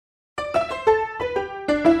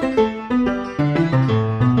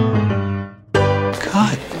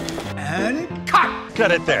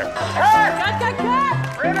cut it there.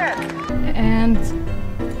 Cut! Ribbon! And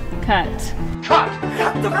cut. Cut!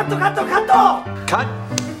 Cut.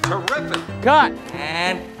 Terrific. Cut!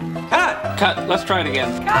 And cut. Cut. Let's try it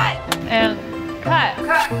again. Cut. And cut.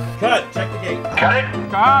 Cut! Check the gate. Cut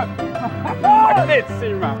it!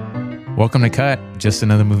 Welcome to Cut, just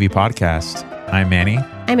another movie podcast. I'm Manny.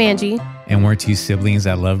 I'm Angie. And we're two siblings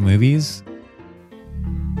that love movies.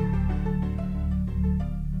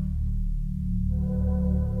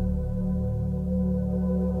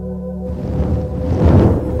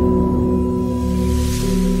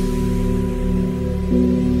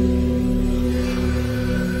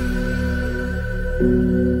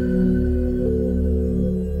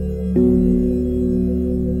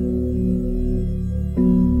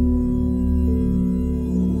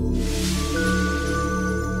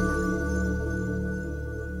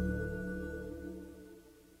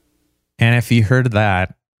 And if you heard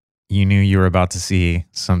that, you knew you were about to see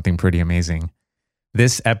something pretty amazing.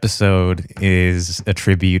 This episode is a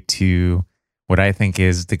tribute to what I think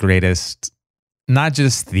is the greatest, not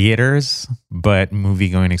just theaters, but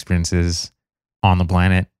movie-going experiences on the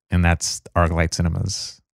planet, and that's ArcLight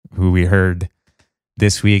Cinemas, who we heard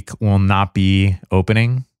this week will not be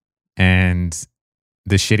opening. And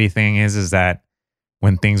the shitty thing is that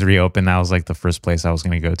when things reopened, that was like the first place I was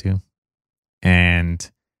going to go to. And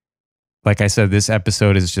like I said, this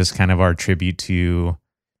episode is just kind of our tribute to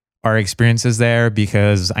our experiences there,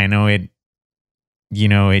 because I know it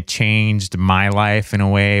changed my life in a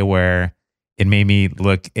way where it made me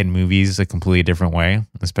look at movies a completely different way,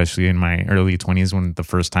 especially in my early 20s when the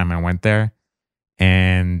first time I went there.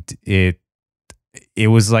 And it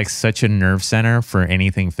was like such a nerve center for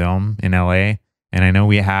anything film in LA. And I know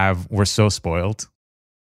we're so spoiled.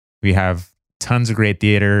 We have tons of great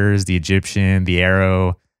theaters, the Egyptian, the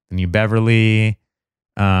Arrow, New Beverly.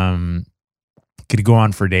 Could go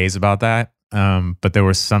on for days about that. But there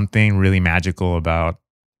was something really magical about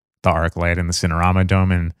the ArcLight and the Cinerama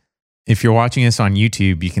Dome. And if you're watching this on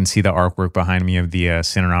YouTube, you can see the artwork behind me of the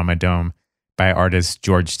Cinerama Dome by artist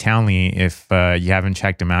George Townley. If you haven't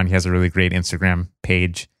checked him out, he has a really great Instagram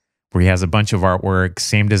page where he has a bunch of artwork,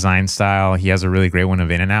 same design style. He has a really great one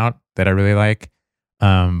of In-N-Out that I really like.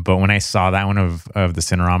 But when I saw that one of the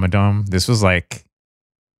Cinerama Dome, this was like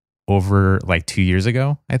over like 2 years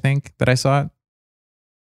ago, I think, that I saw it.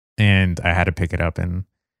 And I had to pick it up, and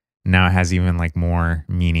now it has even like more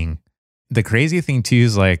meaning. The crazy thing too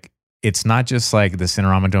is like, it's not just like the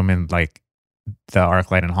Cinerama Dome and like the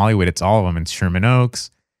ArcLight in Hollywood. It's all of them. It's Sherman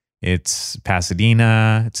Oaks, it's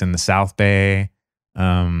Pasadena, it's in the South Bay,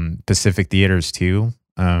 Pacific Theaters too,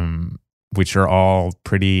 which are all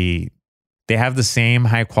pretty, they have the same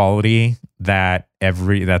high quality that the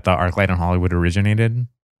ArcLight in Hollywood originated.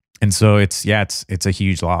 And so it's a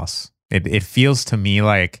huge loss. It feels to me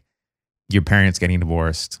like your parents getting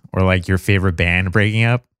divorced or like your favorite band breaking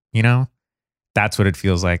up, you know? That's what it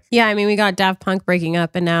feels like. Yeah, I mean, we got Daft Punk breaking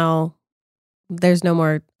up and now there's no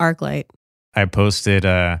more ArcLight. I posted,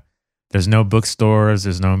 there's no bookstores,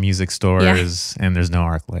 there's no music stores, and there's no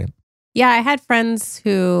ArcLight. Yeah, I had friends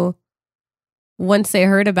who, once they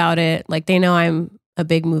heard about it, like they know I'm a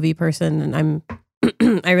big movie person and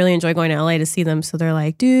I really enjoy going to LA to see them. So they're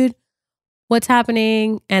like, dude, what's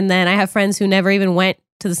happening? And then I have friends who never even went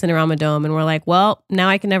to the Cinerama Dome and were like, well, now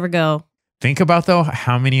I can never go. Think about though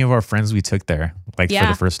how many of our friends we took there, like for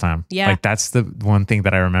the first time. Yeah. Like that's the one thing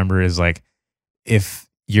that I remember is like, if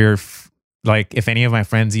any of my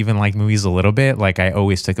friends even like movies a little bit, like I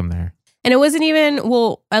always took them there. And it wasn't even,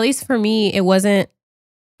 well, at least for me, it wasn't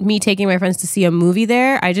me taking my friends to see a movie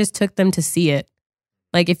there. I just took them to see it.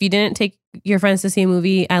 Like if you didn't take your friends to see a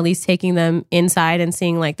movie, at least taking them inside and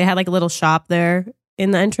seeing, like, they had like a little shop there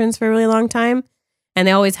in the entrance for a really long time. And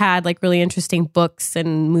they always had like really interesting books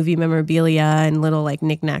and movie memorabilia and little like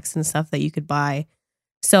knickknacks and stuff that you could buy.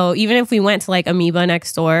 So even if we went to like Amoeba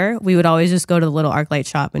next door, we would always just go to the little ArcLight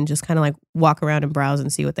shop and just kind of like walk around and browse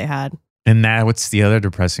and see what they had. And what's the other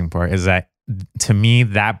depressing part is that to me,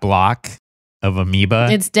 that block of Amoeba,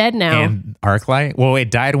 it's dead now. And ArcLight, well, it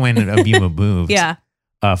died when Amoeba moved. Yeah.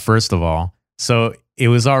 First of all. So it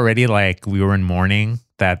was already like we were in mourning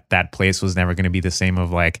that place was never going to be the same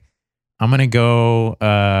of like, I'm going to go,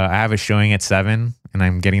 I have a showing at 7 and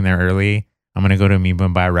I'm getting there early. I'm going to go to Amoeba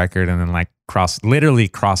and buy a record and then like literally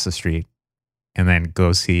cross the street and then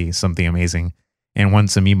go see something amazing. And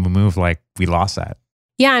once Amoeba moved, like we lost that.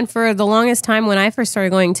 Yeah. And for the longest time when I first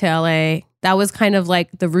started going to LA, that was kind of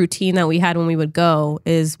like the routine that we had when we would go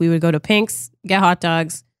is we would go to Pink's, get hot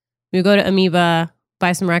dogs. We would go to Amoeba,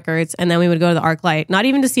 buy some records, and then we would go to the ArcLight, not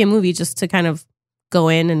even to see a movie, just to kind of go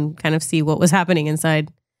in and kind of see what was happening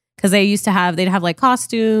inside. Because they'd have like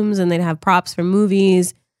costumes and they'd have props from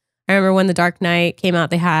movies. I remember when The Dark Knight came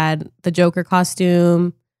out, they had the Joker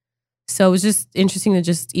costume. So it was just interesting to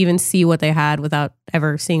just even see what they had without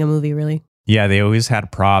ever seeing a movie, really. Yeah, they always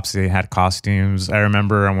had props. They had costumes. I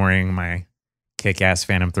remember I'm wearing my Kick-Ass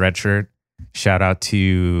Phantom Thread shirt. Shout out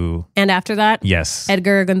to... And after that, Yes.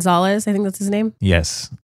 Edgar Gonzalez, I think that's his name.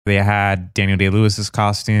 Yes. They had Daniel Day-Lewis's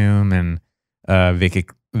costume and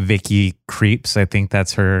Vicky Creeps, I think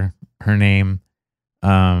that's her name.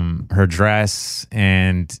 Her dress,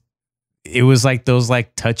 and it was like those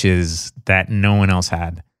like touches that no one else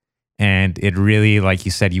had. And it really, like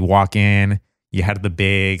you said, you walk in, you had the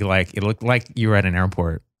big, like, it looked like you were at an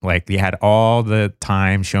airport. Like, you had all the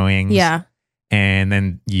time showings. Yeah. And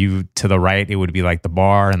then to the right, it would be like the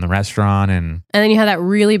bar and the restaurant. And then you had that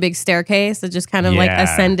really big staircase that just kind of like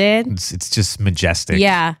ascended. It's just majestic.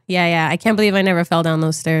 Yeah. I can't believe I never fell down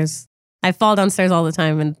those stairs. I fall downstairs all the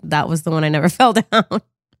time, and that was the one I never fell down.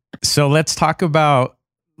 So let's talk about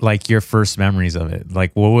like your first memories of it.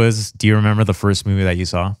 Like, do you remember the first movie that you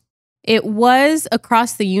saw? It was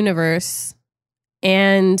Across the Universe,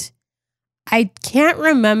 and I can't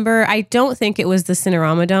remember. I don't think it was the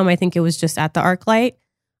Cinerama Dome. I think it was just at the ArcLight.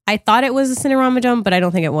 I thought it was the Cinerama Dome, but I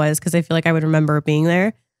don't think it was because I feel like I would remember it being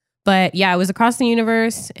there. But yeah, it was Across the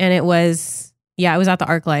Universe, and it was at the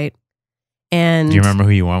ArcLight. And do you remember who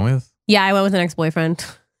you went with? Yeah, I went with an ex-boyfriend.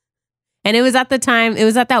 And it was at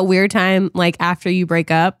that weird time, like after you break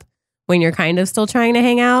up, when you're kind of still trying to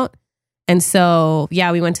hang out. And so,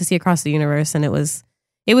 yeah, we went to see Across the Universe, and it was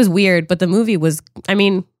weird, but the movie was, I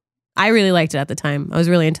mean, I really liked it at the time. I was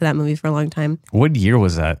really into that movie for a long time. What year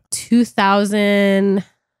was that? 2000,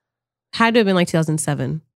 had to have been like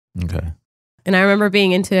 2007. Okay. And I remember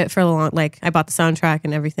being into it for a long, like I bought the soundtrack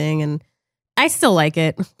and everything, and I still like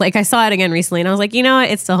it. Like I saw it again recently, and I was like, you know what?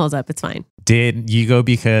 It still holds up. It's fine. Did you go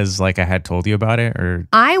because like I had told you about it, or?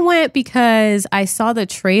 I went because I saw the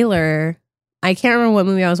trailer. I can't remember what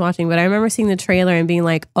movie I was watching, but I remember seeing the trailer and being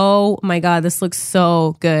like, oh my God, this looks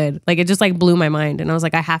so good. Like it just like blew my mind. And I was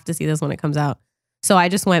like, I have to see this when it comes out. So I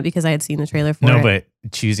just went because I had seen the trailer for it. No, but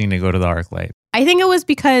choosing to go to the ArcLight. I think it was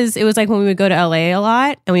because it was like when we would go to LA a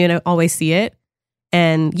lot and we would always see it.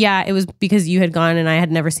 And yeah, it was because you had gone and I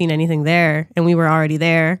had never seen anything there and we were already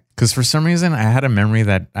there. Because for some reason I had a memory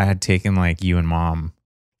that I had taken like you and mom.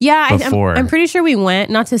 Yeah, I'm pretty sure we went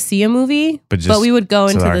not to see a movie, but we would go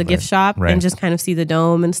into the gift shop and just kind of see the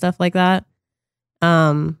dome and stuff like that.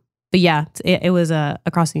 But yeah, it was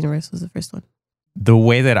Across the Universe was the first one. The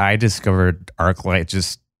way that I discovered ArcLight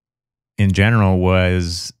just in general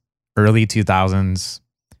was early 2000s.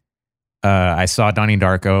 I saw Donnie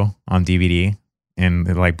Darko on DVD and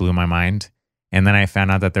it like blew my mind. And then I found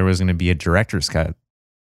out that there was going to be a director's cut.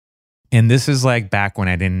 And this is like back when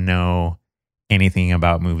I didn't know anything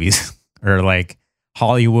about movies or like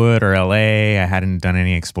Hollywood or LA. I hadn't done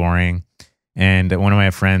any exploring. And one of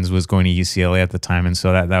my friends was going to UCLA at the time. And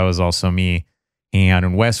so that was also me hanging out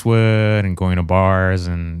in Westwood and going to bars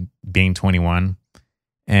and being 21.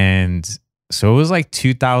 And so it was like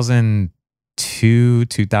 2002,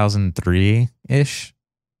 2003-ish,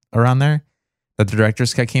 around there, that the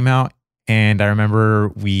director's cut came out. And I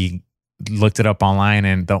remember we looked it up online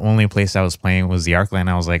and the only place I was playing was the ArcLight. And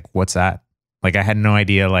I was like, what's that? Like I had no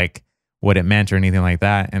idea like what it meant or anything like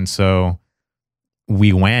that. And so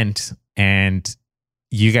we went, and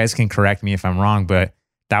you guys can correct me if I'm wrong, but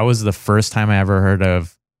that was the first time I ever heard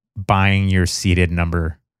of buying your seated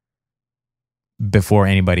number before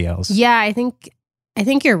anybody else. Yeah, I think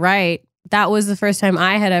you're right. That was the first time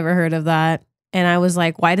I had ever heard of that. And I was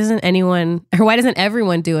like, why doesn't everyone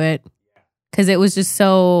do it? Because it was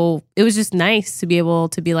just nice to be able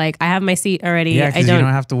to be like, I have my seat already. Yeah, because you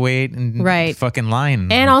don't have to wait and fucking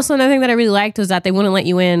line. And also another thing that I really liked was that they wouldn't let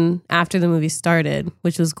you in after the movie started,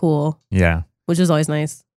 which was cool. Yeah. Which was always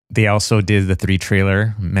nice. They also did the 3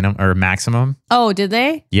 trailer minimum or maximum. Oh, did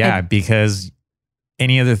they? Yeah, because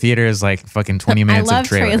any other theater is like fucking 20 minutes of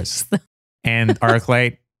trailers. And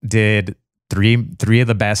ArcLight did three of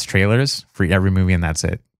the best trailers for every movie, and that's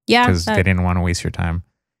it. Yeah. Because they didn't want to waste your time.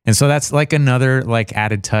 And so that's like another like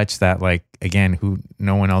added touch that like, again, who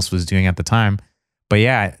no one else was doing at the time. But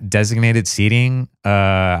yeah, designated seating.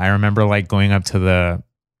 I remember like going up to the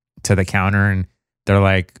counter and they're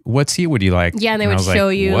like, what seat would you like? Yeah, and they would show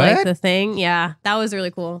you like the thing. Yeah, that was really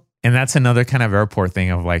cool. And that's another kind of airport thing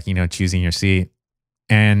of like, choosing your seat.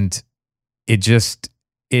 And it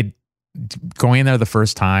going there the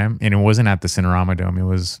first time, and it wasn't at the Cinerama Dome. It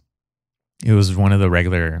was one of the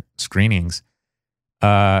regular screenings.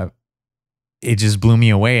 It just blew me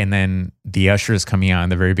away. And then the ushers coming out in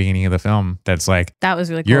the very beginning of the film. That's like, That was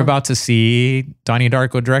really cool. you're about to see Donnie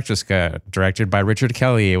Darko director's cut, directed by Richard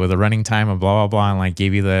Kelly with a running time of blah, blah, blah, and like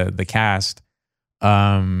gave you the cast.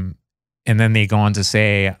 And then they go on to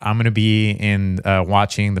say, I'm going to be in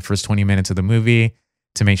watching the first 20 minutes of the movie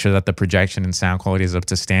to make sure that the projection and sound quality is up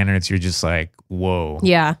to standards. You're just like, whoa.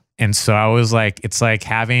 Yeah. And so I was like, it's like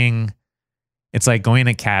going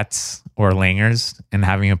to Katz or Langer's and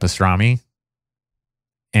having a pastrami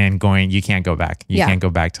and going, you can't go back. You can't go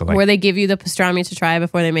back to like. Where they give you the pastrami to try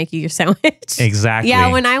before they make you your sandwich. Exactly.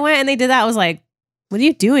 Yeah, when I went and they did that, I was like, what are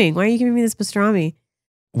you doing? Why are you giving me this pastrami?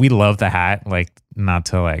 We love the hat, like not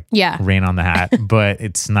to like rain on the hat, but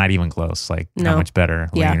it's not even close. Like how much better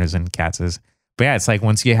Langer's and Katz is. But yeah, it's like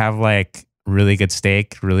once you have like really good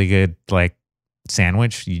steak, really good like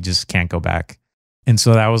sandwich, you just can't go back. And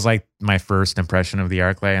so that was like my first impression of the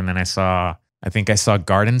ArcLight. And then I think I saw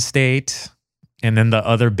Garden State. And then the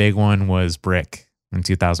other big one was Brick in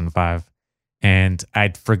 2005. And I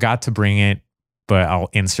forgot to bring it, but I'll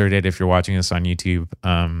insert it if you're watching this on YouTube.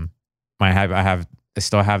 I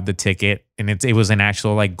still have the ticket, and it was an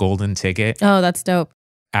actual like golden ticket. Oh, that's dope.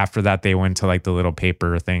 After that, they went to like the little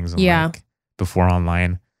paper things and like before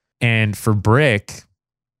online. And for Brick,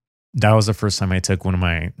 that was the first time I took one of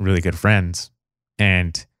my really good friends,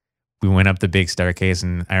 and we went up the big staircase.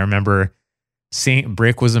 And I remember seeing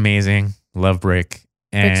Brick was amazing. Love Brick.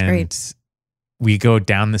 Brick's And great. we go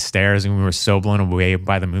down the stairs, and we were so blown away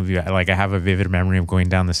by the movie. I have a vivid memory of going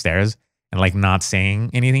down the stairs and like not saying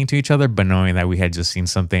anything to each other, but knowing that we had just seen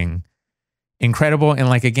something incredible. And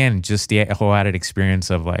like, again, just the whole added experience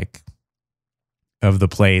of like, of the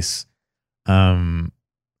place. Oh,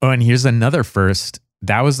 and here's another first.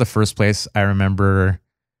 That was the first place I remember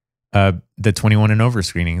the 21 and over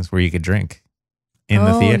screenings where you could drink in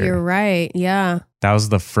the theater. You're right. Yeah. That was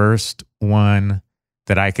the first one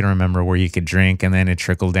that I can remember where you could drink, and then it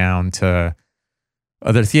trickled down to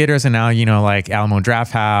other theaters. And now, you know, like Alamo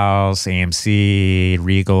Drafthouse, AMC,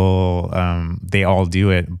 Regal, they all do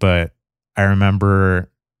it. But I remember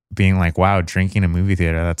being like, wow, drinking a movie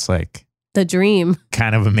theater, that's like The dream.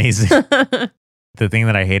 kind of amazing. The thing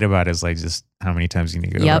that I hate about it is like just how many times you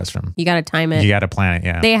need to go to the restroom. You got to time it. You got to plan it,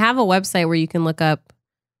 yeah. They have a website where you can look up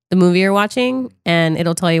the movie you're watching and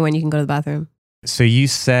it'll tell you when you can go to the bathroom. So you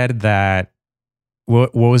said that,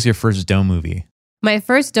 what was your first Dome movie? My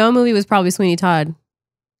first Dome movie was probably Sweeney Todd.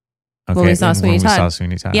 Okay, When we saw Sweeney Todd. We saw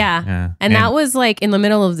Sweeney Todd. Yeah. And that was like in the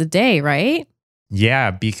middle of the day, right?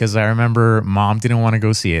 Yeah, because I remember Mom didn't want to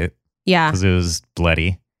go see it. Yeah. Because it was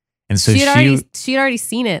bloody. And so she'd already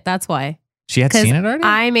seen it. That's why. She had seen it already?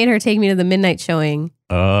 I made her take me to the midnight showing.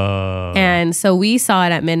 Oh. And so we saw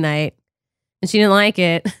it at midnight and she didn't like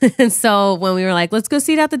it. And so when we were like, let's go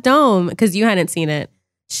see it at the Dome, because you hadn't seen it.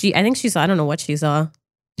 I think she saw, I don't know what she saw.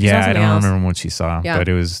 Yeah, I don't remember what she saw, Yeah. but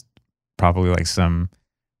it was probably like some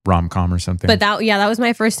rom-com or something. But that was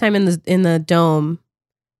my first time in the Dome.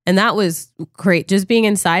 And that was great. Just being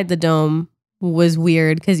inside the Dome was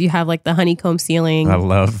weird because you have like the honeycomb ceiling. I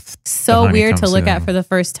love so the weird to honeycomb look at ceiling. for the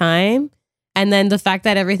first time. And then the fact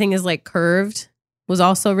that everything is like curved was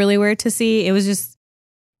also really weird to see. It was just,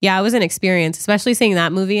 it was an experience. Especially seeing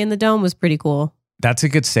that movie in the Dome was pretty cool. That's a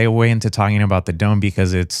good segue into talking about the Dome,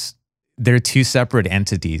 because they're two separate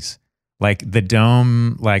entities. Like the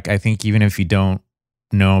Dome, like I think even if you don't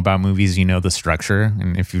know about movies, you know the structure,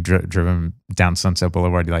 and if you've driven down Sunset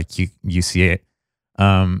Boulevard, like you see it.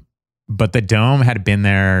 But the Dome had been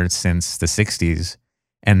there since the 60s,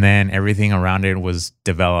 and then everything around it was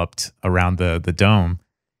developed around the Dome.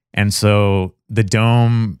 And so the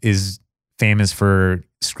Dome is famous for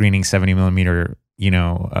screening 70 millimeter,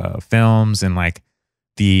 films, and like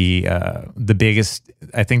the biggest,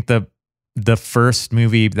 I think the first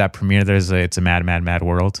movie that premiered there is It's a Mad, Mad, Mad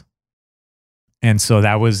World. And so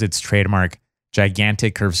that was its trademark,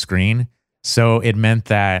 gigantic curved screen. So it meant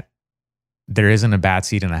that there isn't a bad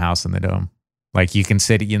seat in the house in the Dome. Like you can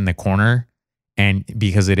sit in the corner, and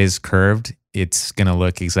because it is curved, it's going to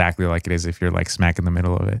look exactly like it is if you're like smack in the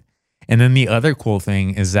middle of it. And then the other cool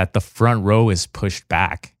thing is that the front row is pushed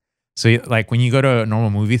back. So like when you go to a normal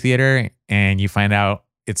movie theater and you find out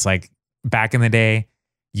it's like back in the day,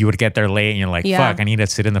 you would get there late and you're like, fuck, I need to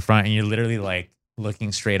sit in the front. And you're literally like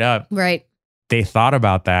looking straight up. Right. They thought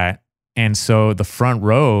about that. And so the front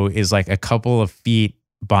row is like a couple of feet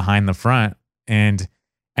behind the front. And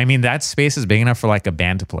I mean, that space is big enough for like a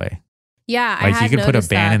band to play. Yeah. Like you could put a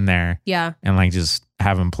band in there. Yeah. And like just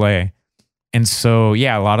have them play. And so,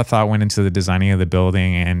 yeah, a lot of thought went into the designing of the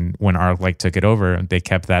building. And when ArcLight took it over, they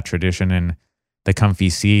kept that tradition and the comfy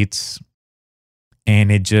seats.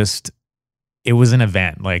 And it was an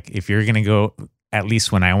event. Like if you're going to go, at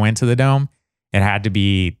least when I went to the Dome, it had to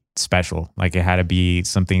be special. Like it had to be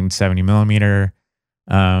something 70 millimeter.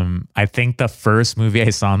 I think the first movie I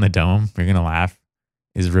saw in the Dome, you're going to laugh,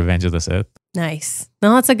 is Revenge of the Sith. Nice.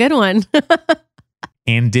 No, that's a good one.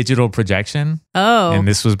 In digital projection. Oh. And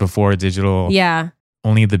this was before digital. Yeah.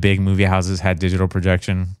 Only the big movie houses had digital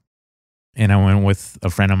projection. And I went with a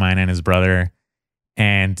friend of mine and his brother.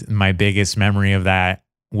 And my biggest memory of that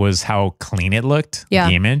was how clean it looked. Yeah.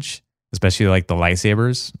 The image, especially like the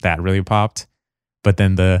lightsabers, that really popped. But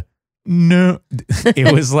then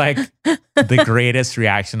it was like the greatest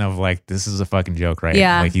reaction of like, this is a fucking joke, right?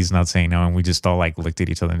 Yeah. Like he's not saying no. And we just all like looked at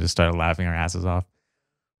each other and just started laughing our asses off.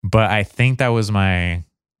 But I think that was my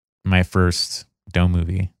first Dome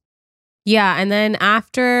movie. Yeah. And then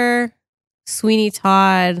after Sweeney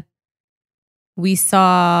Todd, we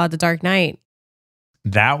saw The Dark Knight.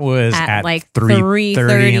 That was at like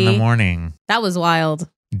 3:30 in the morning. That was wild.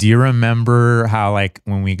 Do you remember how like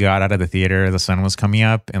when we got out of the theater, the sun was coming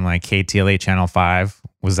up and like KTLA Channel 5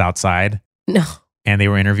 was outside? No. And they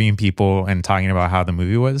were interviewing people and talking about how the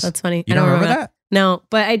movie was? That's funny. You don't remember that? No,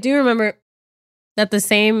 but I do remember that the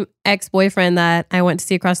same ex-boyfriend that I went to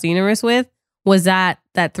see Across the Universe with was at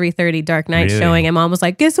that 3:30 Dark Knight Really? showing. And mom was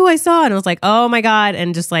like, guess who I saw? And I was like, oh my God.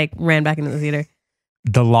 And just like ran back into the theater.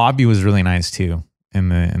 The lobby was really nice too in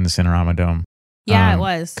the Cinerama Dome. Yeah, it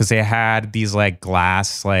was. Because they had these like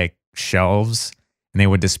glass like shelves and they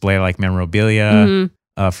would display like memorabilia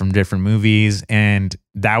from different movies. And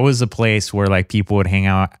that was a place where like people would hang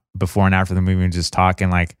out before and after the movie and just talk.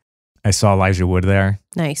 And like I saw Elijah Wood there.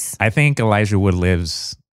 Nice. I think Elijah Wood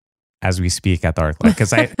lives as we speak at the ArcLight.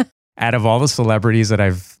 Because out of all the celebrities that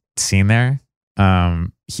I've seen there,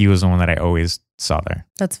 he was the one that I always saw there.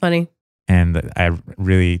 That's funny. And I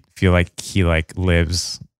really feel like he like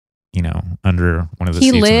lives, you know, under one of the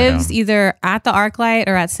He seats in the lives Dome. either at the ArcLight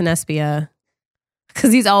or at Cinespia.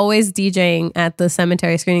 Because he's always DJing at the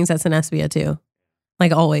cemetery screenings at Cinespia too.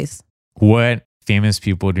 Like always. What famous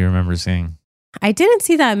people do you remember seeing? I didn't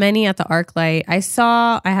see that many at the ArcLight.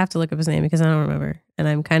 I have to look up his name because I don't remember. And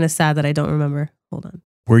I'm kind of sad that I don't remember. Hold on.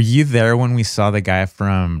 Were you there when we saw the guy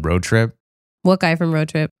from Road Trip? What guy from Road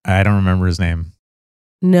Trip? I don't remember his name.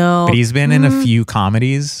 No. But he's been in a few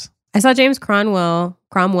comedies. I saw James Cromwell.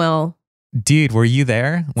 Dude, were you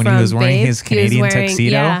there when he from was wearing Babe. his He was Canadian wearing-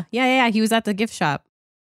 tuxedo? Yeah. He was at the gift shop.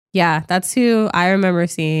 Yeah, that's who I remember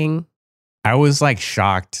seeing. I was like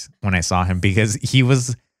shocked when I saw him because he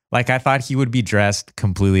was like, I thought he would be dressed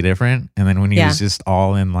completely different. And then when he was just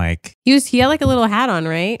all in like... He had like a little hat on,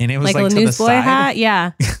 right? And it was like a to the newsboy side. hat.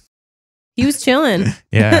 Yeah. He was chilling.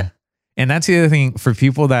 Yeah. And that's the other thing for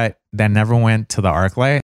people that never went to the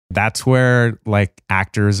ArcLight. That's where like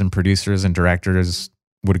actors and producers and directors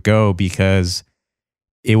would go because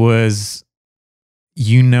it was,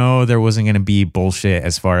 you know, there wasn't going to be bullshit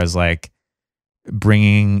as far as like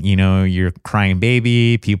bringing, you know, your crying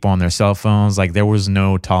baby, people on their cell phones. Like there was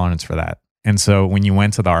no tolerance for that. And so when you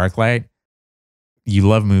went to the ArcLight, you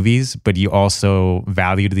love movies, but you also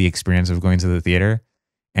valued the experience of going to the theater.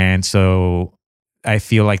 And so I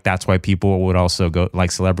feel like that's why people would also go,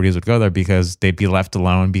 like celebrities would go there because they'd be left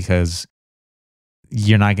alone because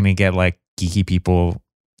you're not going to get like geeky people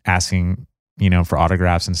asking, you know, for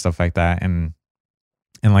autographs and stuff like that. And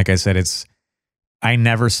like I said, I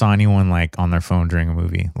never saw anyone like on their phone during a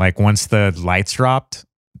movie. Like once the lights dropped,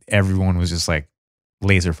 everyone was just like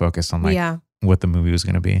laser focused on like what the movie was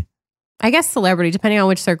going to be. I guess celebrity, depending on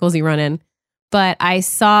which circles you run in. But I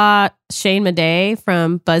saw Shane Madej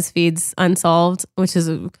from BuzzFeed's Unsolved, which is...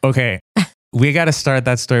 Okay, we got to start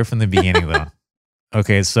that story from the beginning though.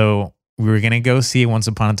 Okay, so we were going to go see Once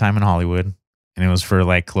Upon a Time in Hollywood. And it was for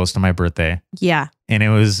like close to my birthday. Yeah. And it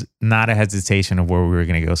was not a hesitation of where we were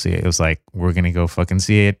going to go see it. It was like, we're going to go fucking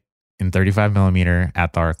see it in 35 millimeter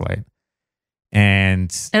at the ArcLight. And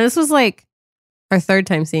this was like our third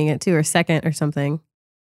time seeing it too, or second or something.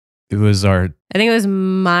 It was our... I think it was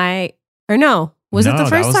my... Or no. Was it the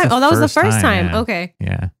first time? That was the first time. Yeah. Okay.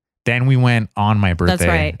 Yeah. Then we went on my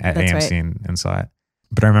birthday at AMC and saw it.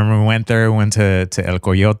 But I remember we went there, went to El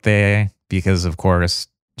Coyote because, of course,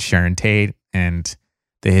 Sharon Tate and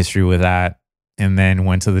the history with that. And then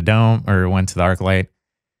went to the Dome or went to the ArcLight.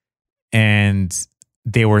 And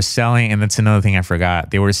they were selling, and that's another thing I forgot.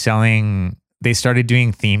 They started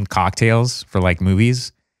doing themed cocktails for like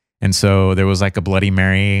movies. And so there was like a Bloody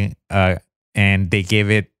Mary and they gave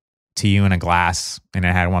it to you in a glass and it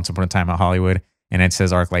had Once Upon a Time at Hollywood and it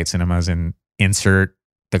says ArcLight Cinemas and insert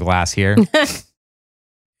the glass here.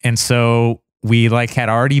 And so we like had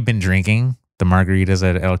already been drinking. The margaritas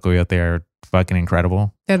at El Coyote are fucking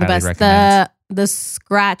incredible. They're the Highly best. recommend. The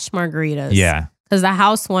scratch margaritas. Yeah. Because the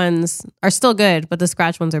house ones are still good, but the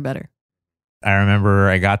scratch ones are better. I remember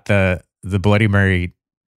I got the Bloody Mary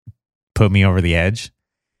put me over the edge.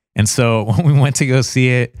 And so when we went to go see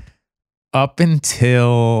it, up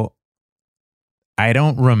until I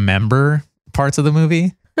don't remember parts of the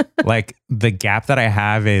movie. Like the gap that I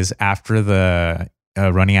have is after the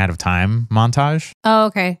running out of time montage. Oh,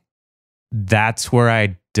 okay. That's where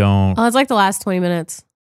I don't. Oh, it's like the last 20 minutes.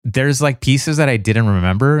 There's like pieces that I didn't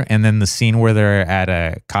remember. And then the scene where they're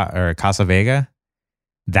at Casa Vega,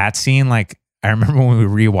 that scene, like I remember when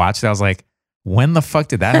we rewatched it, I was like, when the fuck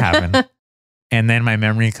did that happen? And then my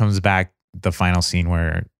memory comes back, the final scene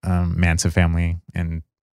where Manson family and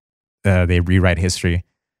they rewrite history.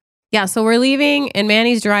 Yeah, so we're leaving and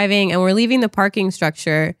Manny's driving and we're leaving the parking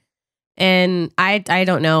structure. And I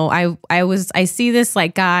don't know. I see this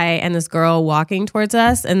like guy and this girl walking towards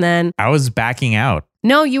us, and then I was backing out.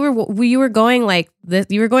 No, you were going like this.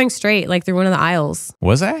 You were going straight like through one of the aisles.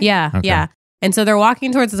 Was I? Yeah, Okay. yeah. And so they're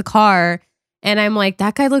walking towards the car, and I'm like,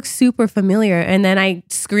 that guy looks super familiar. And then I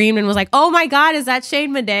screamed and was like, oh my God, is that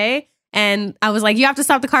Shane Madej? And I was like, you have to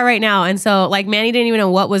stop the car right now. And so like Manny didn't even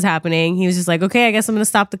know what was happening. He was just like, okay, I guess I'm going to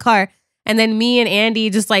stop the car. And then me and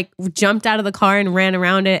Andy just like jumped out of the car and ran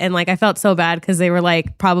around it. And like, I felt so bad because they were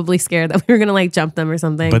like probably scared that we were going to like jump them or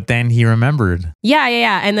something. But then he remembered.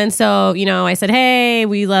 Yeah. And then so, I said, hey,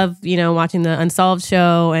 we love, watching the Unsolved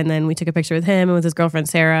show. And then we took a picture with him and with his girlfriend,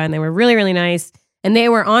 Sarah. And they were really, really nice. And they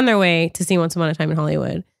were on their way to see Once Upon a Time in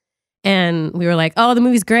Hollywood. And we were like, oh, the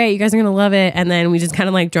movie's great. You guys are going to love it. And then we just kind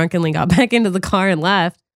of like drunkenly got back into the car and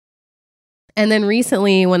left. And then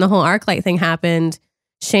recently when the whole ArcLight thing happened,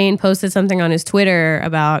 Shane posted something on his Twitter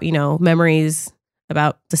about, memories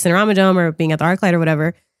about the Cinerama Dome or being at the ArcLight or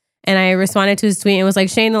whatever. And I responded to his tweet and was like,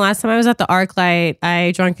 Shane, the last time I was at the ArcLight,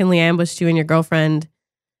 I drunkenly ambushed you and your girlfriend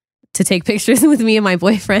to take pictures with me and my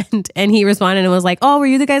boyfriend. And he responded and was like, oh, were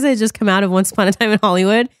you the guys that had just come out of Once Upon a Time in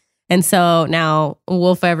Hollywood? And so now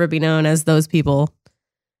we'll forever be known as those people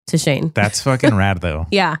to Shane. That's fucking rad though.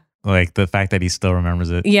 Yeah. Like the fact that he still remembers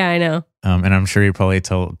it. Yeah, I know. And I'm sure he probably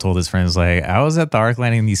told his friends like, I was at the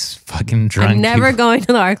ArcLight and these fucking drunk I'm never people. going to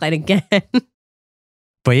the ArcLight again.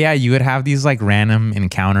 But yeah, you would have these like random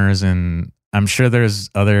encounters, and I'm sure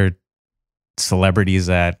there's other celebrities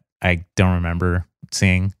that I don't remember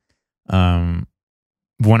seeing. One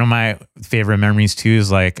of my favorite memories too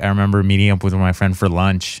is like I remember meeting up with my friend for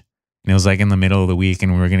lunch, and it was like in the middle of the week,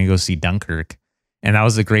 and we were gonna go see Dunkirk. And that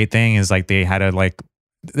was the great thing is like they had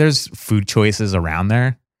there's food choices around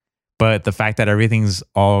there, but the fact that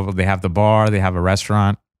they have the bar, they have a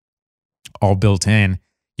restaurant, all built in.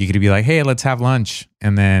 You could be like, hey, let's have lunch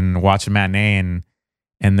and then watch a matinee.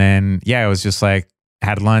 And then, yeah, it was just like,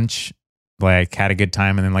 had lunch, like had a good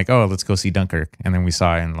time. And then like, oh, let's go see Dunkirk. And then we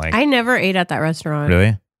saw it and like. I never ate at that restaurant.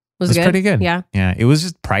 Really? Was it good? pretty good. Yeah. Yeah. It was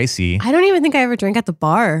just pricey. I don't even think I ever drank at the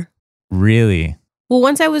bar. Really? Well,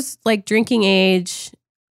 once I was like drinking age,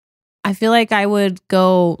 I feel like I would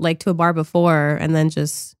go like to a bar before and then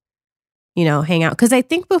just, hang out. Because I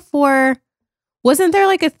think before, wasn't there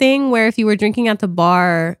like a thing where if you were drinking at the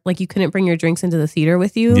bar, like you couldn't bring your drinks into the theater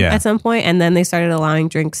with you at some point, and then they started allowing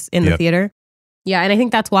drinks in the theater? Yeah, and I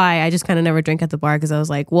think that's why I just kind of never drink at the bar because I was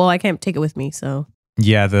like, well, I can't take it with me, so.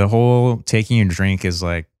 Yeah, the whole taking your drink is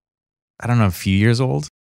like, I don't know, a few years old.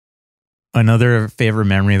 Another favorite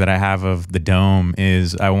memory that I have of the Dome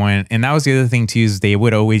is I went, and that was the other thing too, is they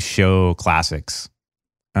would always show classics.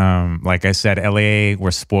 Like I said, LA,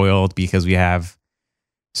 we're spoiled because we have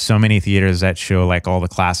so many theaters that show like all the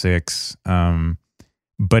classics.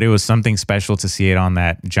 But it was something special to see it on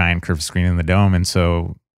that giant curved screen in the Dome. And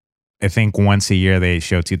so I think once a year they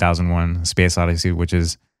show 2001 Space Odyssey, which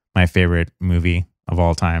is my favorite movie of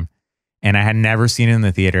all time. And I had never seen it in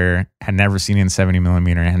the theater, had never seen it in 70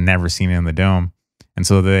 millimeter, had never seen it in the Dome. And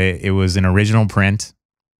so it was an original print.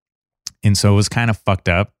 And so it was kind of fucked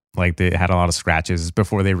up. Like they had a lot of scratches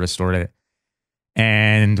before they restored it.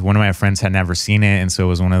 And one of my friends had never seen it. And so it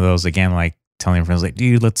was one of those, again, like telling friends like,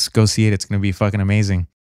 dude, let's go see it. It's going to be fucking amazing.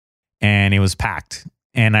 And it was packed.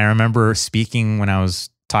 And I remember speaking when I was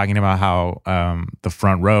talking about how the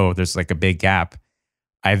front row, there's like a big gap.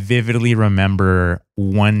 I vividly remember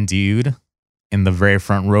one dude in the very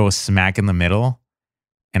front row smack in the middle.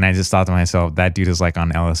 And I just thought to myself, that dude is like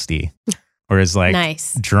on LSD or is like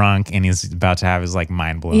nice. Drunk and he's about to have his like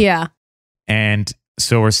mind blown. Yeah. And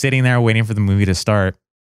so we're sitting there waiting for the movie to start.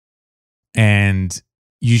 And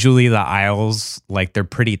usually the aisles, like they're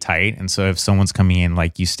pretty tight. And so if someone's coming in,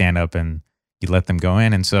 like you stand up and you let them go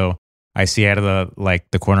in. And so I see out of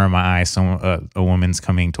the corner of my eye, a woman's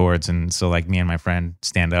coming towards. And so like me and my friend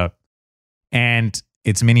stand up and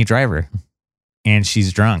it's Minnie Driver and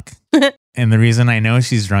she's drunk. And the reason I know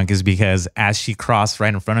she's drunk is because as she crossed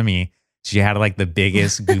right in front of me, she had like the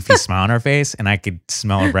biggest goofy smile on her face, and I could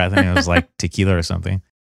smell her breath, and it was like tequila or something.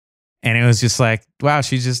 And it was just like, wow,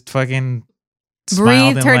 she just fucking smiled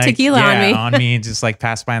Breathed and her like, tequila on me. and just like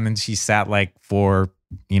passed by, and then she sat like 4,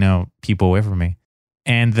 people away from me.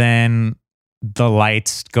 And then the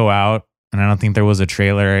lights go out, and I don't think there was a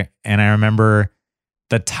trailer. And I remember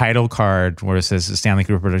the title card where it says Stanley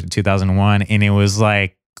Kubrick 2001, and it was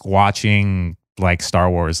like watching like Star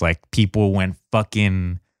Wars. Like people went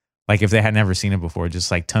fucking like if they had never seen it before,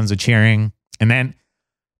 just like tons of cheering. And then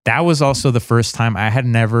that was also the first time I had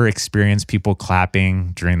never experienced people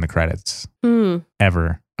clapping during the credits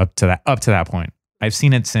ever up to that point. I've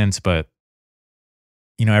seen it since, but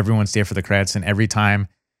everyone's there for the credits, and every time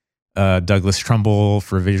Douglas Trumbull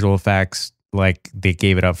for visual effects, like they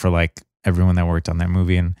gave it up for like everyone that worked on that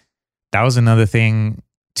movie. And that was another thing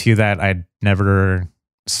too that I never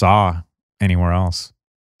saw anywhere else.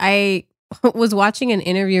 I was watching an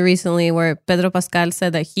interview recently where Pedro Pascal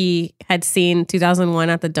said that he had seen 2001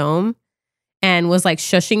 at the Dome and was like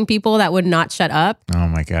shushing people that would not shut up. Oh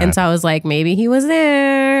my God. And so I was like, maybe he was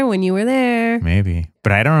there when you were there. Maybe.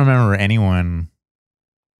 But I don't remember anyone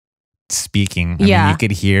speaking. I mean, you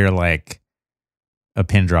could hear like a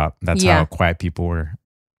pin drop. That's how quiet people were.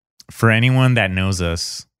 For anyone that knows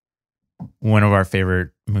us, one of our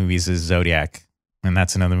favorite movies is Zodiac. And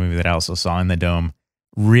that's another movie that I also saw in the Dome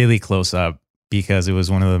really close up because it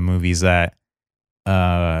was one of the movies that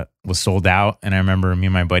was sold out. And I remember me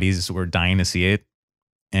and my buddies were dying to see it.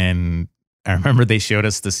 And I remember they showed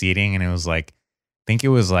us the seating, and it was like, I think it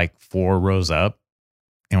was like 4 rows up.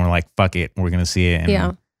 And we're like, fuck it, we're going to see it.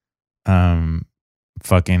 And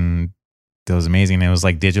fucking, that was amazing. It was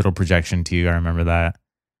like digital projection too. I remember that.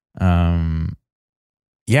 And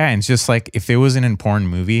it's just like, if it was an important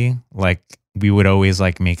movie, like we would always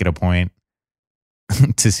like make it a point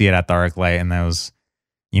to see it at the ArcLight. And that was,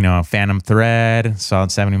 Phantom Thread, saw it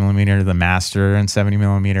 70mm, The Master in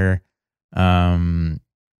 70mm.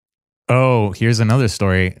 Here's another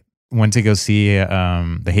story. Went to go see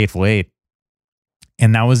The Hateful Eight.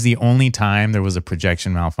 And that was the only time there was a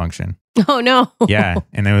projection malfunction. Oh no. Yeah.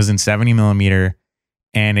 And it was in 70mm,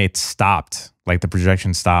 and it stopped. Like the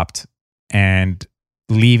projection stopped. And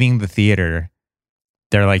leaving the theater,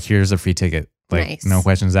 they're like, here's a free ticket. Like nice. No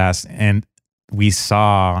questions asked. And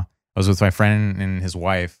I was with my friend and his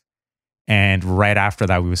wife. And right after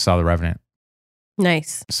that, we saw The Revenant.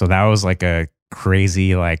 Nice. So that was like a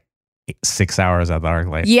crazy, like 6 hours at the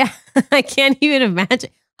ArcLight. Yeah. I can't even imagine.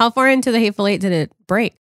 How far into The Hateful Eight did it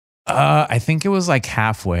break? I think it was like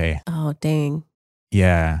halfway. Oh, dang.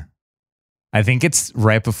 Yeah. I think it's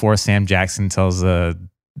right before Sam Jackson tells the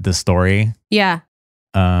story. Yeah.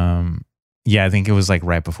 I think it was like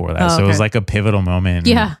right before that. Oh, so it was like a pivotal moment.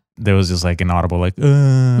 Yeah. There was just like an audible like,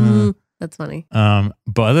 That's funny. But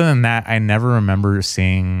other than that, I never remember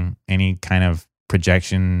seeing any kind of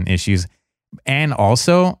projection issues. And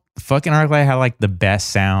also, fucking ArcLight had like the best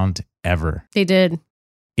sound ever. They did.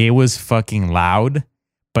 It was fucking loud,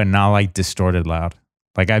 but not like distorted loud.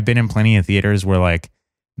 Like I've been in plenty of theaters where like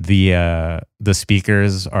the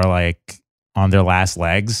speakers are like on their last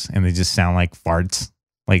legs and they just sound like farts.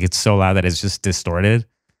 Like it's so loud that it's just distorted.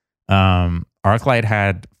 ArcLight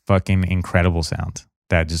had fucking incredible sound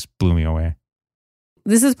that just blew me away.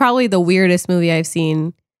 This is probably the weirdest movie I've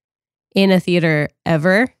seen in a theater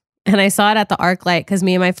ever. And I saw it at the ArcLight because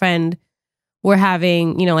me and my friend were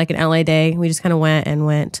having, like an LA day. We just kind of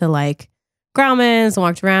went to like Grauman's and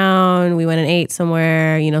walked around. We went and ate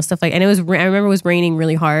somewhere, stuff like, and I remember it was raining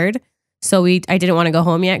really hard. So I didn't want to go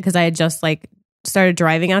home yet because I had just like started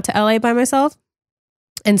driving out to LA by myself.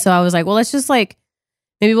 And so I was like, well, let's just like,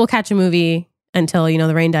 maybe we'll catch a movie until,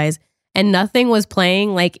 the rain dies. And nothing was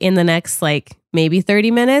playing like in the next like maybe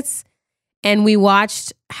 30 minutes. And we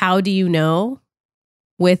watched How Do You Know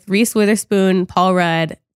with Reese Witherspoon, Paul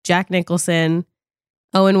Rudd, Jack Nicholson,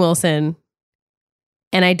 Owen Wilson.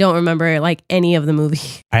 And I don't remember like any of the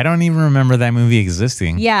movie. I don't even remember that movie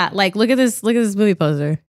existing. Yeah. Like look at this movie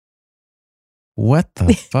poster. What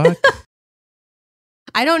the fuck?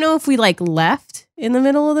 I don't know if we like left in the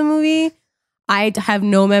middle of the movie. I have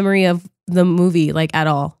no memory of the movie like at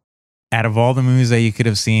all. Out of all the movies that you could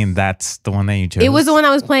have seen, that's the one that you chose. It was the one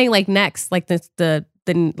that was playing like next, like the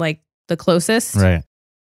closest right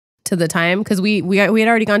to the time because we had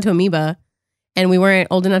already gone to Amoeba and we weren't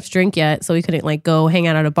old enough to drink yet, so we couldn't like go hang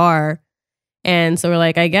out at a bar. And so we're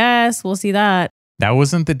like, I guess we'll see that. That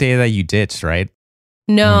wasn't the day that you ditched, right?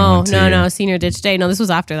 No, senior ditch day. No, this was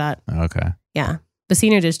after that. Okay. Yeah. The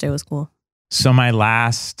senior ditch day was cool. So my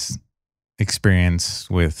last experience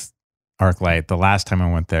with ArcLight, the last time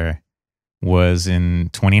I went there, was in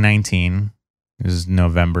 2019. It was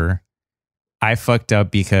November. I fucked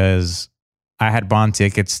up because I had bought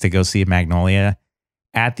tickets to go see Magnolia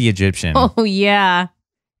at the Egyptian. Oh, yeah.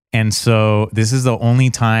 And so this is the only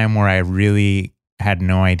time where I really had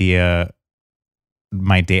no idea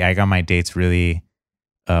my date. I got my dates really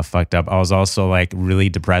fucked up. I was also like really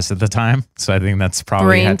depressed at the time. So I think that's probably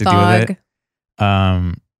Brain had to fog. do with it.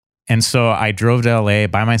 And so I drove to LA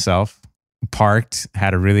by myself, parked,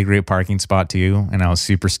 had a really great parking spot too. And I was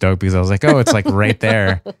super stoked because I was like, oh, it's like right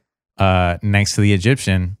there next to the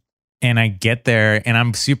Egyptian. And I get there and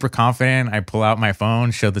I'm super confident. I pull out my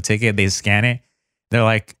phone, show the ticket, they scan it. They're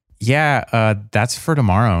like, yeah, that's for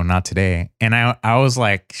tomorrow, not today. And I was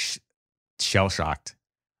like shell shocked.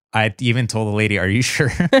 I even told the lady, are you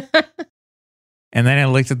sure? And then I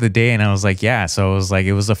looked at the day and I was like, yeah. So it was like,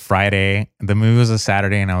 it was a Friday. The movie was a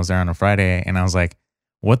Saturday and I was there on a Friday. And I was like,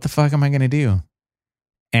 what the fuck am I going to do?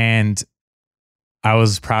 And I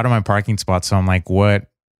was proud of my parking spot. So I'm like, what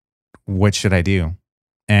should I do?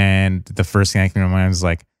 And the first thing I came to mind was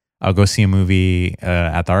like, I'll go see a movie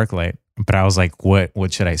at the ArcLight. But I was like,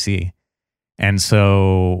 what should I see? And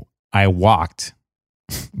so I walked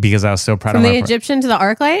because I was so proud From of the my Egyptian to the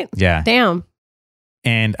ArcLight? Yeah. Damn.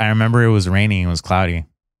 And I remember it was raining, it was cloudy,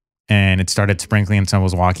 and it started sprinkling, so I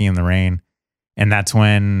was walking in the rain. And that's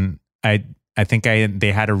when I think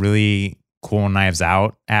they had a really cool Knives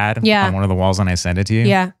Out ad on one of the walls, and I sent it to you.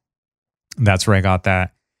 Yeah. That's where I got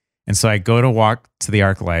that. And so I go to walk to the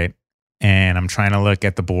ArcLight, and I'm trying to look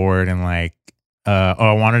at the board and like,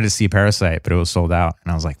 I wanted to see Parasite, but it was sold out.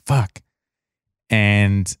 And I was like, fuck.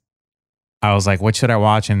 And I was like, what should I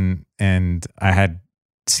watch? And I had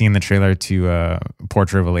seen the trailer to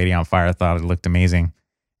Portrait of a Lady on Fire. I thought it looked amazing.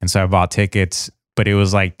 And so I bought tickets, but it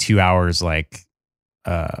was like 2 hours later.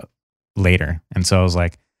 And so I was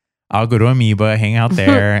like, I'll go to Amoeba, hang out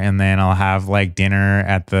there, and then I'll have like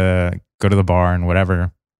dinner go to the bar and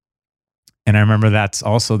whatever. And I remember that's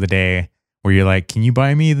also the day where you're like, can you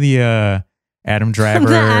buy me the Adam Driver,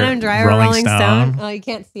 the Adam Driver Rolling Stone? Oh, you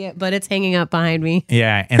can't see it, but it's hanging up behind me.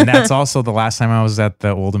 Yeah. And that's also the last time I was at the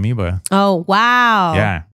old Amoeba. Oh, wow.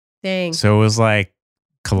 Yeah. Dang. So it was like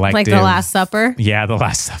collective. Like the Last Supper? Yeah, the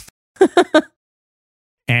Last Supper.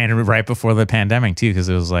 And right before the pandemic too, because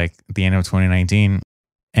it was like the end of 2019.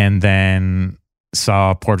 And then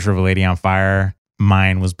saw Portrait of a Lady on Fire.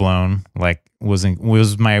 Mind was blown. Like was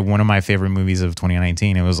one of my favorite movies of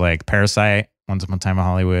 2019. It was like Parasite, Once Upon a Time in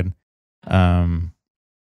Hollywood,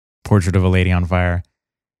 Portrait of a Lady on Fire.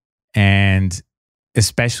 And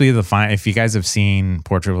especially if you guys have seen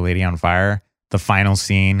Portrait of a Lady on Fire, the final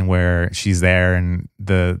scene where she's there and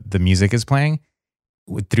the music is playing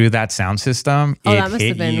through that sound system, that it must hit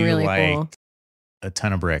have been you really like cool. a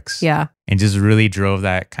ton of bricks. Yeah. And just really drove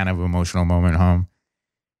that kind of emotional moment home.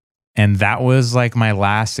 And that was like my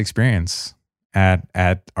last experience at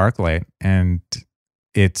ArcLight. And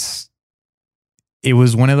it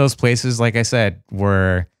was one of those places, like I said,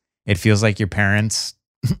 where it feels like your parents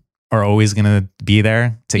are always going to be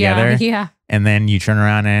there together. Yeah. And then you turn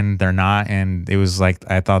around and they're not. And it was like,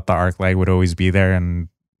 I thought the ArcLight would always be there. And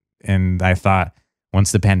I thought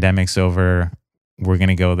once the pandemic's over, we're going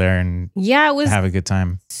to go there and it was have a good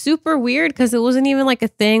time. super weird because it wasn't even like a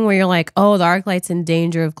thing where you're like, oh, the ArcLight's in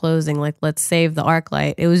danger of closing. Like, let's save the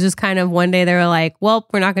ArcLight. It was just kind of one day they were like, well,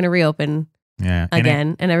 we're not going to reopen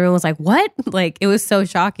again. And everyone was like, what? Like, it was so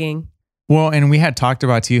shocking. Well, and we had talked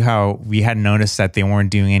about too how we had noticed that they weren't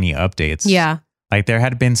doing any updates. Yeah. Like there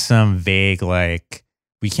had been some vague, like,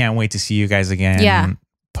 we can't wait to see you guys again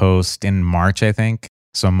post in March, I think.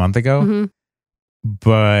 So a month ago. Mm-hmm.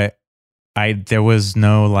 But there was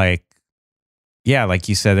no like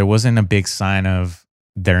you said, there wasn't a big sign of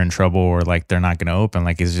they're in trouble or like they're not going to open.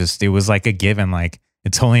 Like it was like a given, like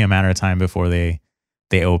it's only a matter of time before they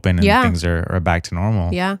open and things are back to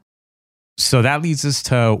normal. Yeah. So that leads us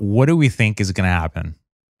to what do we think is going to happen?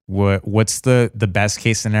 What's the best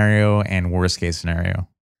case scenario and worst case scenario?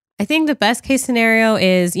 I think the best case scenario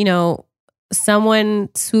is, someone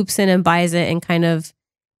swoops in and buys it and kind of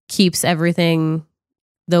keeps everything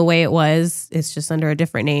the way it was. It's just under a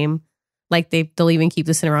different name. Like they'll even keep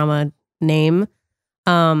the Cinerama name.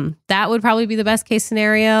 That would probably be the best case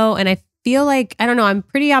scenario. And I feel like, I don't know, I'm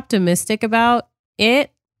pretty optimistic about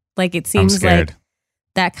it. Like it seems like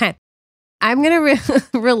that kind. I'm going to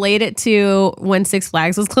relate it to when Six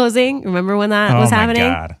Flags was closing. Remember when that was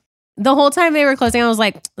happening? God. The whole time they were closing, I was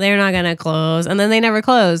like, they're not going to close. And then they never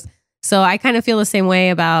closed. So I kind of feel the same way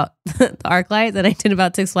about the ArcLight that I did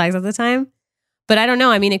about Six Flags at the time. But I don't know.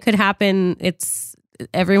 I mean, it could happen.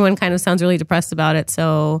 Everyone kind of sounds really depressed about it.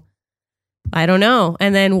 So I don't know.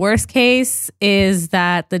 And then worst case is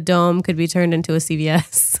that the dome could be turned into a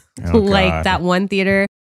CVS. Oh, Like God. that one theater.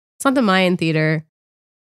 It's not the Mayan Theater.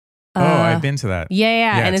 I've been to that.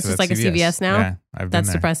 Yeah. And it's so just that's like a CVS now. Yeah, I've been That's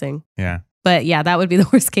there. depressing. Yeah. But yeah, that would be the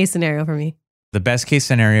worst case scenario for me. The best case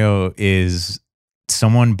scenario is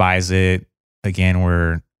someone buys it. Again,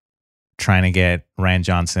 we're trying to get Ryan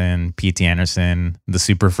Johnson, P.T. Anderson, the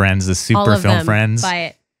Super Friends, the All Super of Film them Friends buy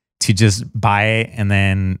it. to just buy it and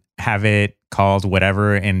then have it called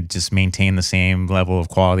whatever and just maintain the same level of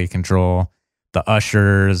quality control, the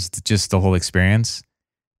ushers, just the whole experience,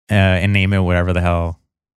 and name it whatever the hell,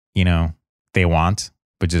 they want,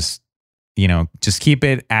 but just keep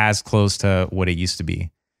it as close to what it used to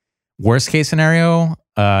be. Worst case scenario,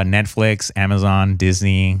 Netflix, Amazon,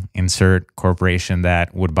 Disney, insert corporation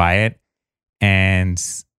that would buy it. And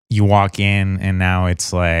you walk in and now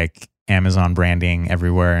it's like Amazon branding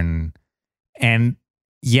everywhere. And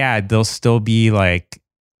yeah, there'll still be like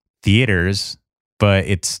theaters, but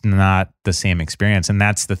it's not the same experience. And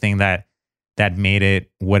that's the thing that made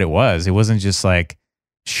it what it was. It wasn't just like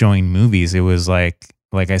showing movies. It was like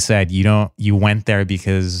I said, you went there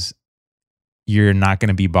because you're not going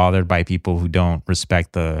to be bothered by people who don't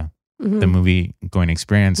respect the movie going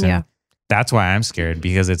experience. And Yeah. that's why I'm scared,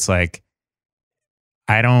 because it's like,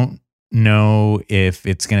 I don't know if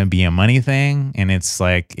it's going to be a money thing. And it's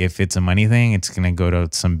like, if it's a money thing, it's going to go to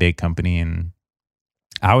some big company. And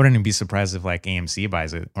I wouldn't be surprised if like AMC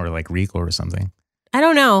buys it or like Regal or something. I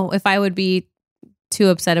don't know if I would be too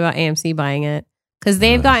upset about AMC buying it because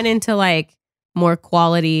they've gotten into like more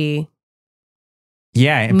quality.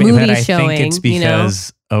 Yeah, movie but I showing, think it's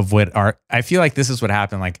because of what I feel like this is what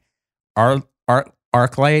happened. Like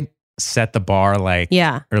ArcLight set the bar like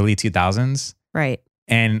early 2000s. Right.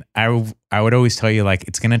 And I would always tell you like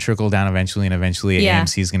it's going to trickle down eventually, and eventually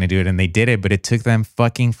AMC is going to do it. And they did it, but it took them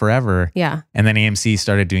fucking forever. Yeah. And then AMC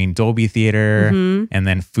started doing Dolby Theater and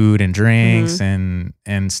then food and drinks and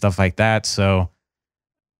stuff like that. So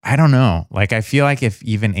I don't know. Like I feel like if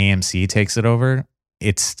even AMC takes it over,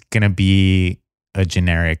 it's going to be a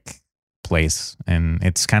generic place. And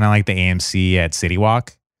it's kind of like the AMC at City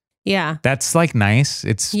Walk. Yeah. That's like nice.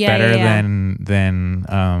 It's better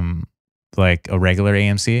than like a regular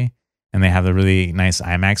AMC, and they have a really nice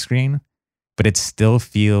IMAX screen, but it still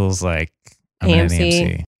feels like I'm at an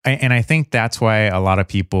AMC. And I think that's why a lot of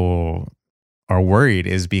people are worried,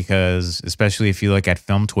 is because, especially if you look at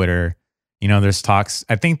film Twitter, there's talks.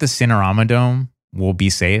 I think the Cinerama Dome will be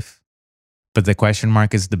safe, but the question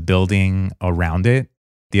mark is the building around it.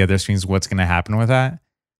 The other screens, what's going to happen with that?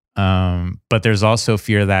 But there's also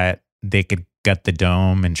fear that they could gut the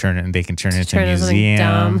dome and they can turn it into a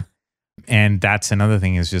museum. And that's another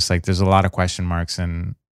thing, is just like there's a lot of question marks,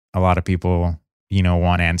 and a lot of people,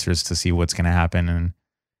 want answers to see what's going to happen. And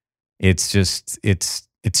it's just, it's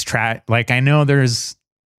like, I know there's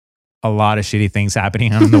a lot of shitty things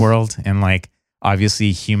happening in the world. And like,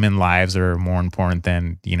 obviously human lives are more important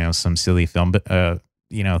than, some silly film,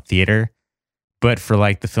 theater. But for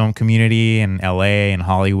like the film community in LA and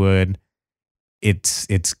Hollywood,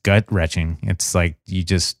 it's gut wrenching. It's like you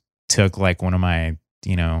just took like one of my,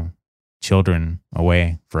 children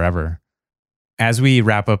away forever. As we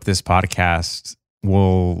wrap up this podcast,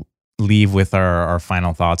 we'll leave with our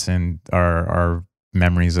final thoughts and our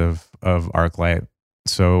memories of ArcLight.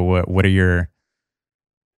 So what are your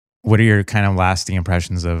kind of lasting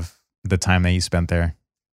impressions of the time that you spent there?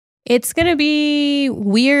 It's going to be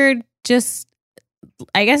weird, just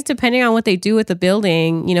I guess depending on what they do with the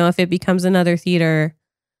building. If it becomes another theater,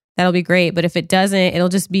 that'll be great. But if it doesn't, it'll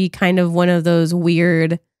just be kind of one of those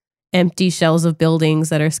weird empty shells of buildings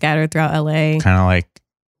that are scattered throughout LA. Kind of like,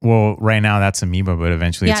 well, right now that's Amoeba, but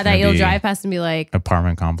eventually it's that you'll drive past and be like,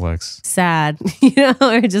 apartment complex. Sad,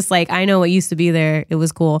 or just like, I know what used to be there. It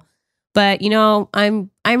was cool. But, I'm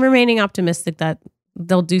remaining optimistic that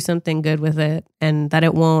they'll do something good with it and that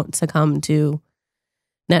it won't succumb to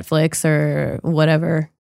Netflix or whatever,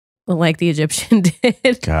 like the Egyptian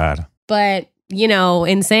did. God. But,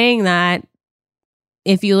 in saying that,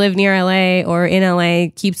 if you live near LA or in LA,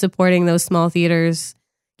 keep supporting those small theaters.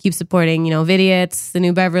 Keep supporting, Vidiots, the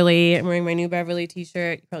New Beverly. I'm wearing my New Beverly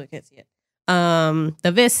t-shirt. You probably can't see it.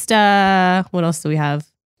 The Vista. What else do we have?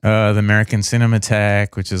 The American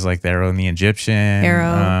Cinematheque, which is like the Arrow and the Egyptian.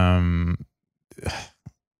 Arrow.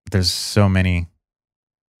 There's so many.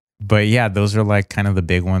 But yeah, those are like kind of the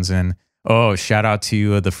big ones. And shout out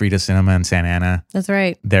to the Frida Cinema in Santa Ana. That's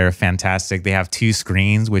right. They're fantastic. They have 2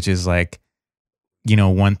 screens, which is like,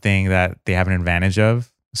 one thing that they have an advantage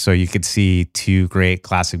of. So you could see 2 great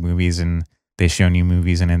classic movies, and they show new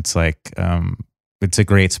movies, and it's like, it's a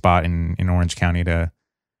great spot in Orange County to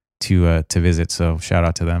to visit. So shout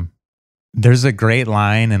out to them. There's a great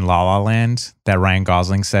line in La La Land that Ryan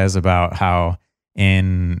Gosling says about how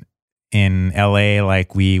in LA,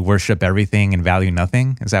 like, we worship everything and value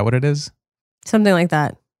nothing. Is that what it is? Something like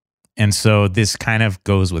that. And so this kind of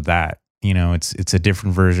goes with that. You know, it's a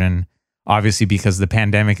different version, obviously, because the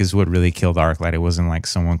pandemic is what really killed ArcLight. It wasn't like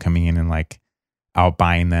someone coming in and like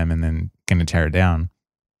outbuying them and then going to tear it down.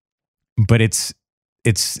 But it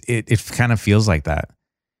kind of feels like that.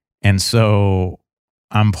 And so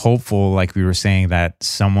I'm hopeful, like we were saying, that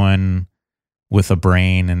someone with a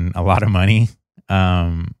brain and a lot of money,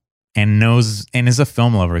 and knows and is a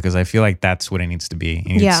film lover, because I feel like that's what it needs to be.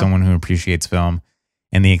 You need someone who appreciates film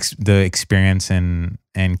and the experience and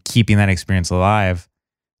keeping that experience alive,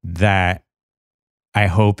 that I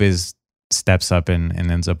hope steps up and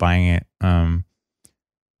ends up buying it.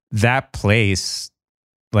 That place,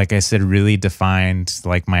 like I said, really defined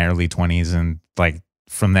like my early 20s, and like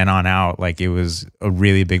from then on out, like it was a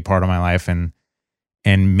really big part of my life and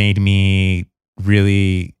made me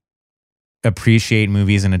really appreciate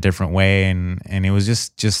movies in a different way. And it was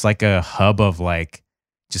just like a hub of like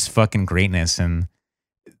just fucking greatness. And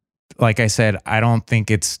like I said, I don't think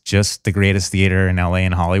it's just the greatest theater in LA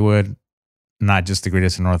and Hollywood, not just the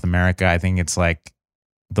greatest in North America. I think it's like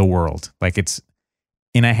the world. Like it's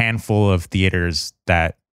in a handful of theaters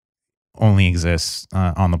that only exists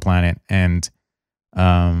on the planet. And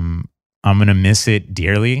I'm going to miss it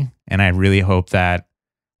dearly. And I really hope that,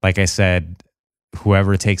 like I said,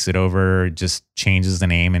 whoever takes it over just changes the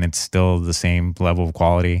name and it's still the same level of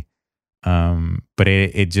quality. But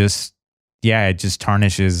it just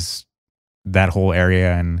tarnishes that whole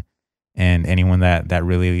area and anyone that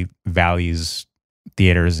really values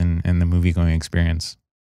theaters and the movie going experience.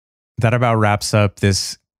 That about wraps up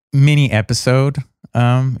this mini episode,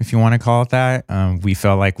 if you want to call it that. We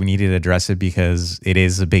felt like we needed to address it because it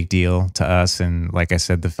is a big deal to us. And like I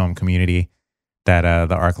said, the film community, that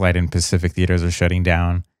the ArcLight and Pacific theaters are shutting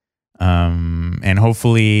down. And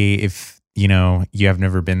hopefully, if you have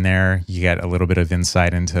never been there, you get a little bit of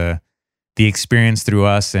insight into the experience through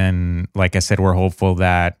us. And like I said, we're hopeful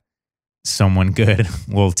that someone good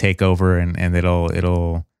will take over and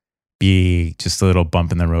it'll be just a little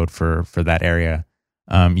bump in the road for that area.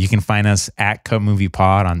 You can find us at Cut Movie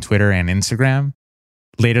Pod on Twitter and Instagram.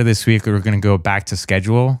 Later this week, we're going to go back to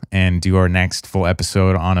schedule and do our next full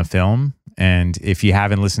episode on a film. And if you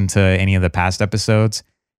haven't listened to any of the past episodes,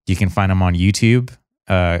 you can find them on YouTube.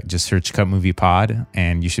 Just search Cut Movie Pod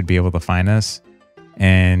and you should be able to find us.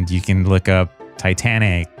 And you can look up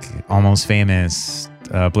Titanic, Almost Famous,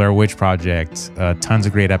 Blair Witch Project, tons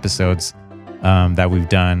of great episodes that we've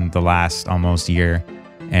done the last almost year.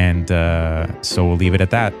 And so we'll leave it at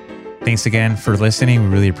that. Thanks again for listening. We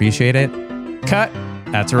really appreciate it. Cut.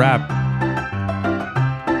 That's a wrap.